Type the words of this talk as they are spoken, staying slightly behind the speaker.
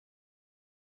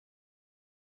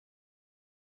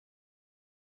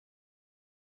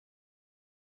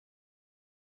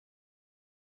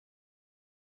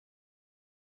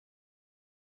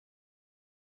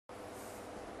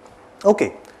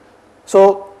Okay,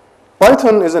 so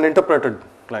Python is an interpreted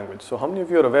language. So how many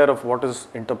of you are aware of what is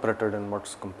interpreted and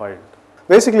what's compiled?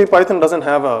 Basically, Python doesn't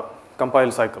have a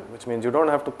compile cycle, which means you don't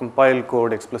have to compile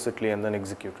code explicitly and then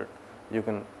execute it.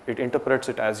 It interprets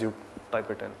it as you type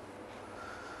it in.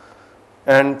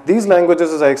 And these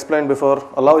languages, as I explained before,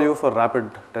 allow you for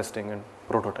rapid testing and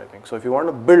prototyping. So if you want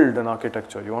to build an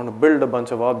architecture, you want to build a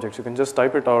bunch of objects, you can just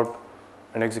type it out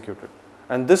and execute it.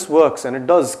 And this works, and it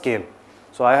does scale.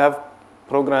 So I have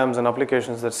programs and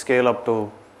applications that scale up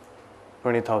to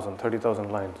 20,000,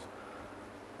 30,000 lines.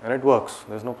 And it works,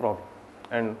 there's no problem.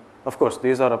 And of course,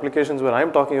 these are applications where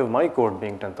I'm talking of my code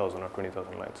being 10,000 or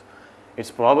 20,000 lines.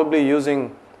 It's probably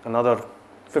using another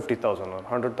 50,000 or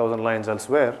 100,000 lines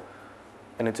elsewhere,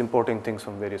 and it's importing things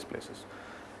from various places.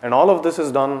 And all of this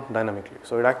is done dynamically.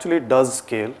 So it actually does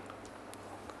scale.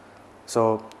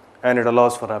 And it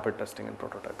allows for rapid testing and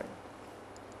prototyping.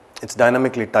 It's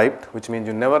dynamically typed, which means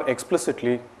you never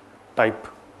explicitly type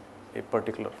a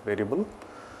particular variable.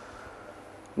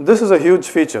 This is a huge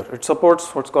feature. It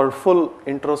supports what's called full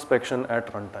introspection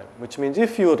at runtime, which means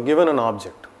if you are given an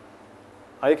object,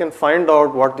 I can find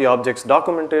out what the object's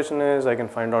documentation is, I can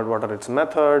find out what are its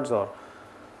methods or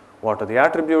what are the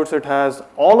attributes it has,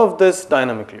 all of this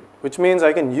dynamically, which means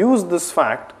I can use this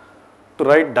fact to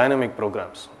write dynamic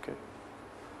programs. Okay,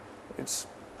 it's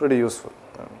pretty useful.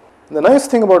 The nice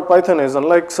thing about Python is,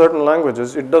 unlike certain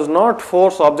languages, it does not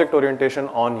force object orientation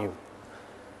on you.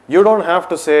 You don't have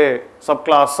to say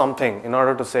subclass something in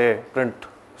order to say print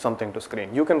something to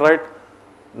screen. You can write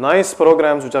nice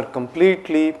programs which are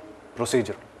completely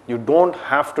procedural. You don't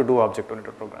have to do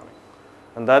object-oriented programming.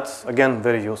 And that's, again,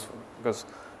 very useful because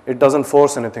it doesn't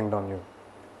force anything on you.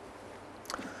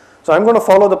 So I'm going to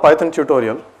follow the Python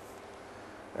tutorial.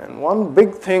 And one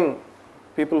big thing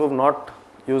people who have not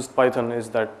used Python is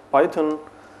that Python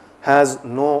has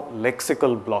no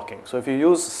lexical blocking. So if you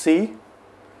use C,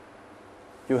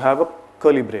 you have a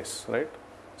curly brace, right?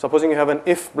 Supposing you have an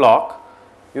if block,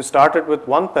 you start it with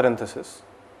one parenthesis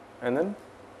and then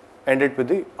end it with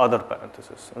the other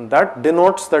parenthesis. And that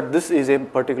denotes that this is a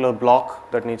particular block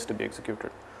that needs to be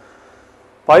executed.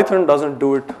 Python doesn't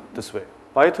do it this way.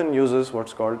 Python uses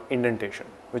what's called indentation,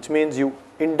 which means you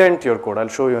indent your code. I'll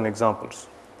show you in examples.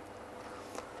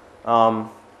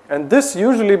 And this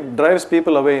usually drives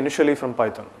people away initially from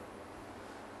Python.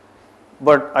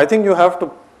 But I think you have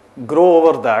to grow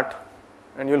over that,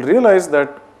 and you'll realize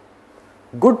that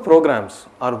good programs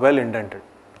are well indented.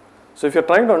 So if you're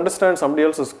trying to understand somebody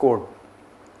else's code,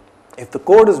 if the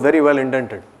code is very well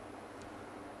indented,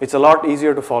 it's a lot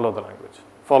easier to follow the language,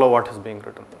 follow what is being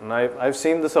written. And I've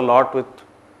seen this a lot with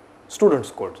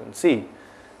students' codes in C.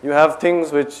 You have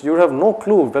things which you have no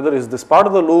clue whether is this part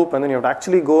of the loop, and then you have to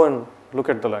actually go and look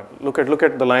at the line, look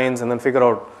at the lines, and then figure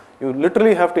out. You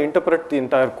literally have to interpret the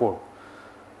entire code.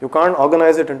 You can't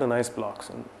organize it into nice blocks.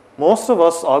 And most of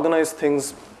us organize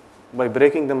things by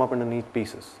breaking them up into neat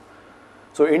pieces.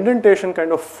 So indentation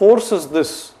kind of forces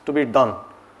this to be done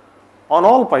on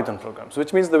all Python programs,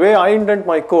 which means the way I indent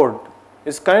my code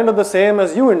is kind of the same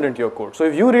as you indent your code. So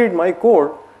if you read my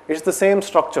code, it's the same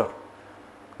structure,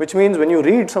 which means when you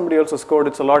read somebody else's code,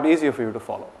 it's a lot easier for you to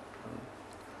follow.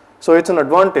 So it's an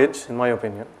advantage, in my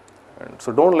opinion. And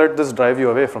so don't let this drive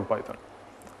you away from Python.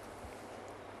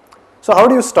 So how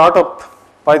do you start up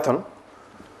Python?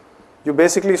 You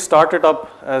basically start it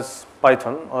up as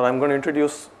Python, or I'm going to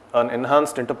introduce an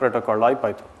enhanced interpreter called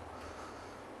IPython.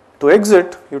 To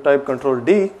exit, you type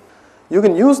Ctrl-D. You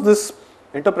can use this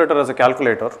interpreter as a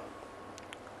calculator,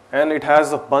 and it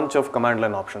has a bunch of command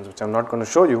line options, which I'm not going to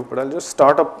show you, but I'll just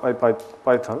start up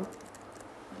IPython.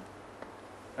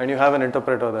 And you have an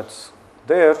interpreter that's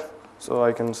there. So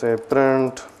I can say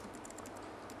print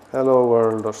hello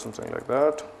world or something like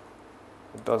that.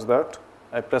 It does that.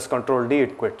 I press Ctrl-D,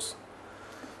 it quits.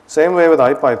 Same way with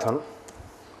IPython.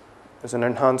 It's an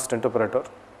enhanced interpreter.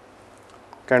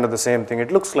 Kind of the same thing.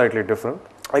 It looks slightly different.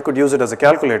 I could use it as a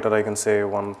calculator. I can say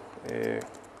 1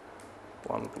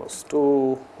 plus 2,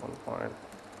 1 point.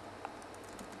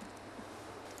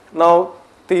 Now,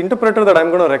 the interpreter that I'm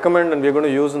going to recommend and we're going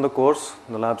to use in the course,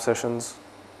 in the lab sessions,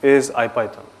 is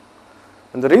IPython.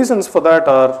 And the reasons for that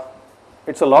are,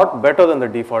 it's a lot better than the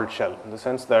default shell in the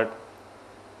sense that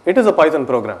it is a Python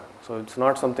program. So it's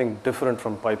not something different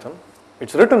from Python.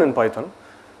 It's written in Python,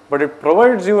 but it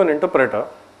provides you an interpreter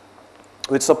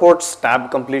which supports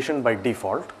tab completion by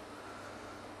default.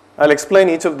 I'll explain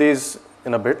each of these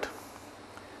in a bit.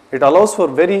 It allows for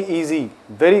very easy,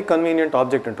 very convenient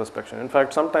object introspection. In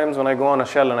fact, sometimes when I go on a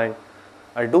shell and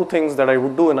I do things that I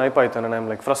would do in IPython and I'm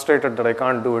like frustrated that I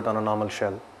can't do it on a normal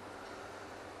shell,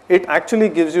 it actually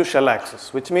gives you shell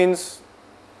access, which means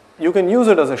you can use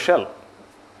it as a shell.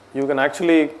 You can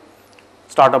actually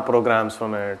start up programs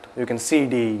from it. You can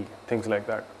CD, things like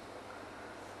that.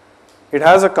 It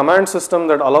has a command system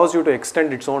that allows you to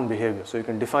extend its own behavior. So you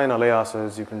can define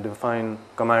aliases, you can define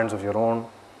commands of your own.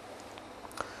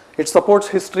 It supports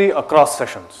history across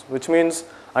sessions, which means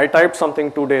I typed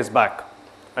something 2 days back.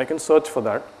 I can search for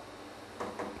that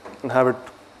and have it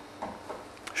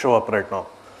show up right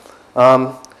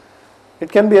now.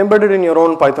 It can be embedded in your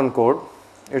own Python code.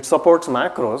 It supports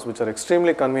macros, which are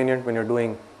extremely convenient when you're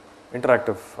doing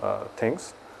interactive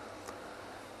things,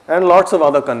 and lots of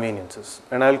other conveniences.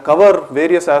 And I'll cover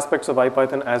various aspects of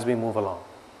IPython as we move along.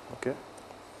 Okay.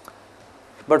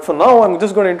 But for now, I'm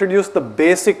just going to introduce the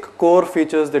basic core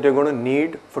features that you're going to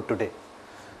need for today.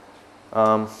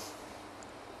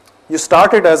 You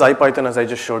start it as IPython, as I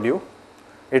just showed you.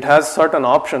 It has certain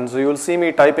options. So you will see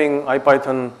me typing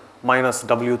IPython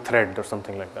 -w thread or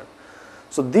something like that.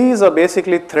 So these are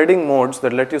basically threading modes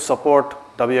that let you support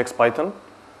WX-Python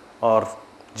or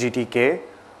GTK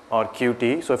or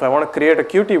Qt. So if I want to create a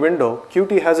Qt window,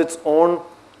 Qt has its own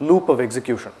loop of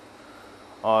execution.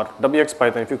 Or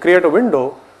WX-Python, if you create a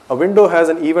window has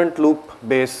an event loop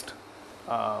based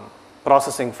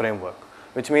processing framework,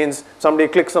 which means somebody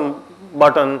clicks a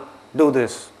button, do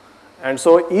this. And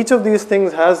so each of these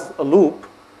things has a loop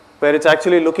where it's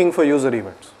actually looking for user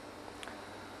events.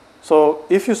 So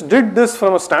if you did this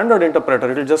from a standard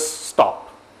interpreter, it will just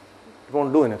stop. It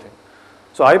won't do anything.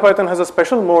 So IPython has a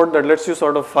special mode that lets you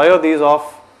sort of fire these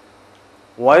off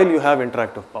while you have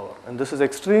interactive power. And this is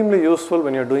extremely useful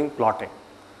when you're doing plotting.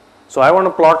 So I want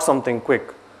to plot something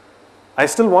quick. I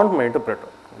still want my interpreter.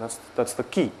 That's the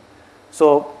key.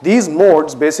 So these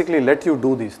modes basically let you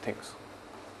do these things.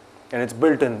 And it's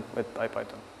built in with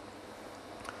IPython.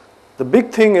 The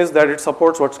big thing is that it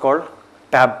supports what's called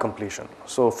tab completion.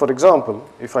 So for example,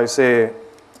 if I say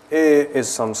a is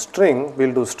some string,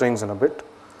 we'll do strings in a bit.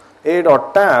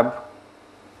 A.tab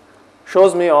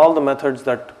shows me all the methods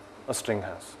that a string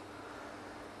has.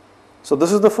 So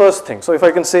this is the first thing. So if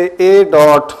I can say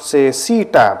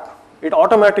a.ctab, it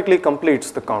automatically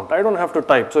completes the count. I don't have to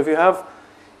type. So if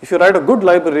you write a good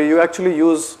library, you actually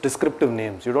use descriptive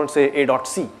names. You don't say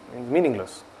a.c. It's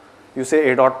meaningless. You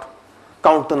say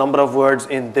a.count the number of words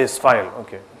in this file.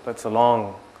 Okay, that's a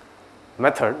long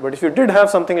method. But if you did have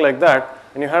something like that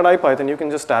and you had IPython, you can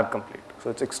just tab complete. So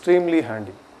it's extremely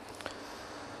handy.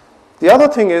 The other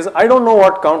thing is, I don't know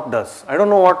what count does. I don't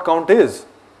know what count is.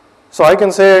 So I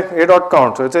can say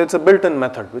a.count. So it's a built-in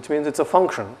method, which means it's a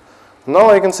function. Now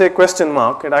I can say question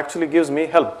mark. It actually gives me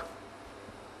help.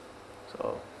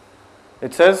 So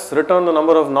it says return the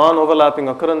number of non-overlapping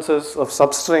occurrences of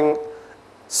substring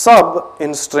sub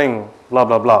in string blah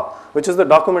blah blah, which is the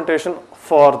documentation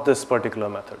for this particular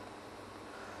method.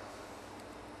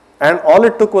 And all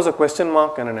it took was a question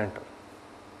mark and an enter.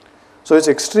 So it's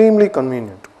extremely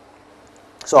convenient.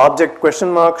 So object question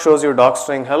mark shows you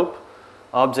docstring help.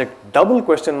 Object double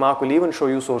question mark will even show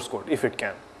you source code if it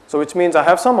can. So which means I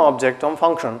have some object, some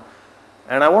function,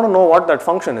 and I want to know what that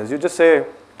function is. You just say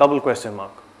double question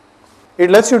mark. It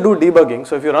lets you do debugging.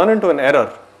 So if you run into an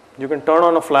error, you can turn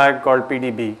on a flag called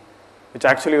PDB, which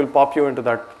actually will pop you into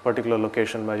that particular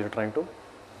location where you're trying to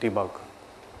debug.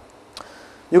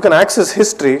 You can access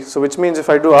history, so which means if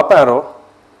I do up arrow,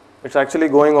 it's actually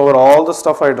going over all the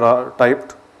stuff I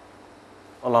typed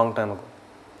a long time ago.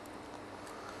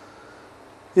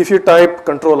 If you type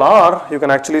Control R, you can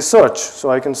actually search.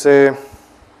 So I can say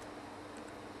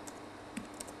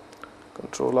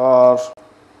Control R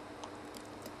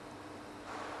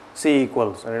C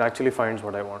equals, and it actually finds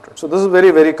what I wanted. So this is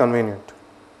very, very convenient.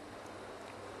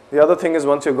 The other thing is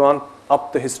once you've gone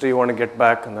up the history, you want to get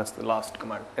back, and that's the last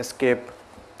command. Escape,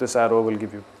 this arrow will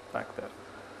give you back there.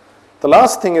 The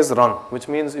last thing is run, which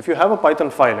means if you have a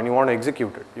Python file and you want to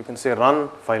execute it, you can say run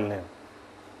file name.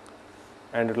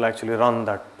 And it will actually run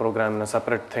that program in a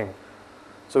separate thing.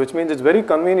 So which means it's very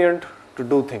convenient to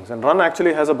do things. And run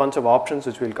actually has a bunch of options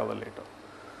which we'll cover later.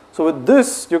 So with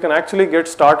this, you can actually get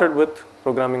started with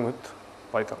programming with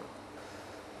Python.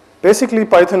 Basically,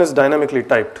 Python is dynamically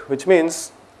typed, which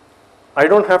means I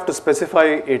don't have to specify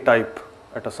a type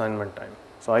at assignment time.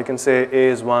 So I can say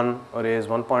A is 1 or A is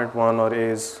 1.1 or A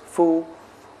is foo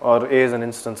or A is an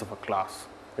instance of a class.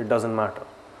 It doesn't matter.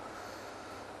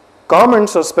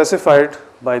 Comments are specified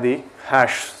by the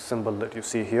hash symbol that you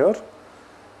see here.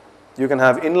 You can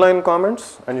have inline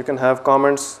comments and you can have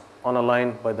comments on a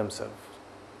line by themselves.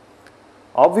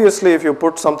 Obviously, if you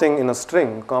put something in a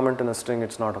string, comment in a string,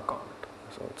 it's not a comment.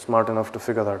 So it's smart enough to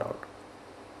figure that out.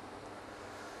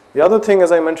 The other thing,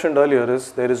 as I mentioned earlier,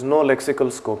 is there is no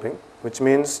lexical scoping, which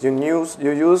means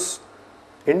you use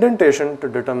indentation to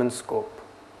determine scope.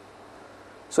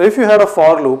 So if you had a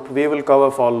for loop, we will cover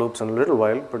for loops in a little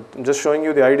while, but I'm just showing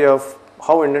you the idea of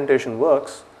how indentation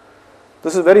works.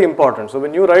 This is very important. So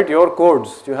when you write your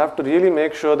codes, you have to really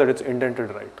make sure that it's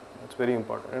indented right. It's very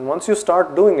important. And once you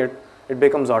start doing it, it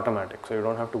becomes automatic, so you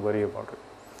don't have to worry about it.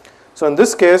 So in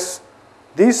this case,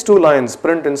 these two lines,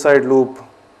 print inside loop,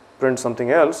 print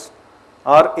something else,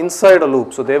 are inside a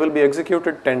loop, so they will be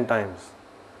executed 10 times.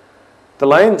 The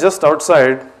line just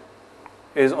outside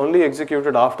is only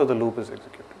executed after the loop is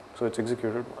executed, so it's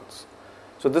executed once.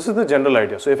 So this is the general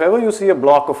idea. So if ever you see a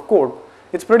block of code,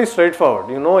 it's pretty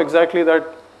straightforward. You know exactly that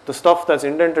the stuff that's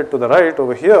indented to the right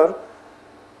over here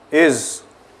is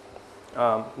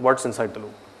what's inside the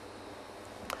loop.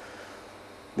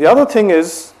 The other thing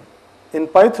is, in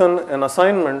Python, an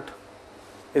assignment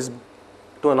is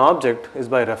to an object is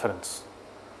by reference.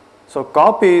 So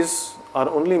copies are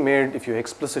only made if you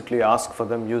explicitly ask for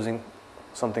them using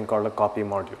something called a copy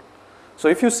module. So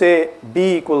if you say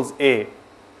B equals A,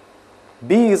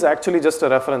 B is actually just a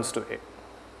reference to A.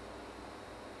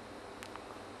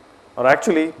 Or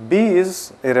actually, B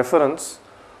is a reference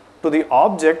to the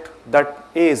object that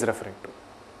A is referring to.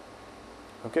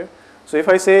 Okay? So if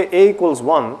I say A equals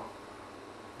 1,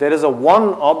 there is a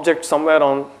 1 object somewhere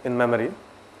in memory,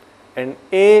 and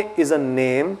A is a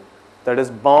name that is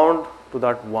bound to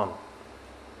that 1.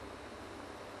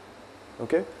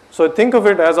 Okay? So think of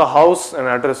it as a house and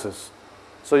addresses.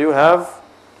 So you have,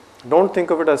 don't think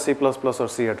of it as C++ or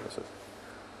C addresses.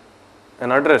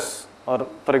 An address, or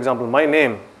for example, my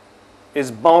name is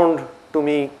bound to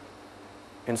me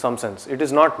in some sense. It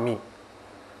is not me.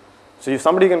 So if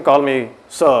somebody can call me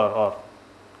sir or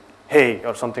hey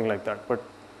or something like that, but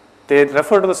they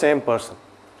refer to the same person.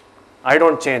 I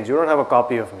don't change. You don't have a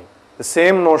copy of me. The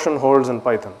same notion holds in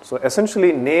Python. So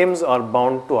essentially, names are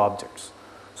bound to objects.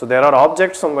 So there are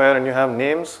objects somewhere and you have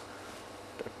names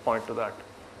that point to that.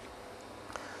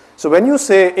 So when you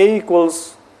say A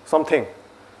equals something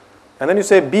and then you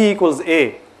say B equals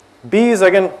A, B is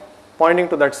again pointing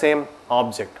to that same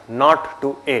object, not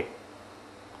to A.